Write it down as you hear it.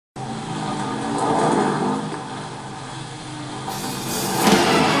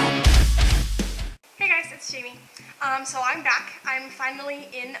So I'm back. I'm finally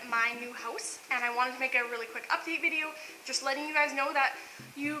in my new house, and I wanted to make a really quick update video, just letting you guys know that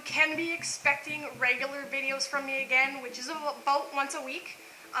you can be expecting regular videos from me again, which is about once a week.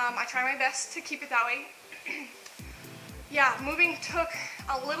 I try my best to keep it that way. Yeah, moving took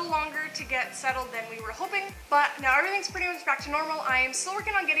a little longer to get settled than we were hoping, but now everything's pretty much back to normal. I am still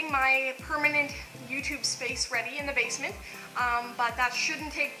working on getting my permanent YouTube space ready in the basement, but that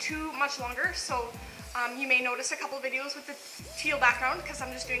shouldn't take too much longer, so you may notice a couple videos with the teal background because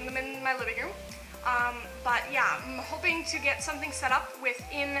I'm just doing them in my living room. But yeah, I'm hoping to get something set up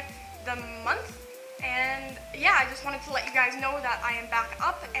within the month. And yeah, I just wanted to let you guys know that I am back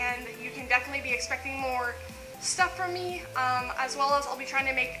up, and you can definitely be expecting more stuff from me, as well as I'll be trying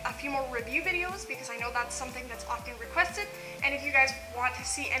to make a few more review videos because I know that's something that's often requested. And if you guys want to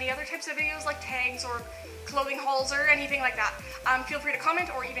see any other types of videos like tags or clothing hauls or anything like that, feel free to comment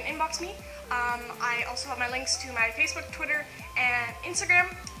or even inbox me. I also have my links to my Facebook, Twitter, and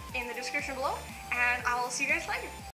Instagram in the description below, and I will see you guys later.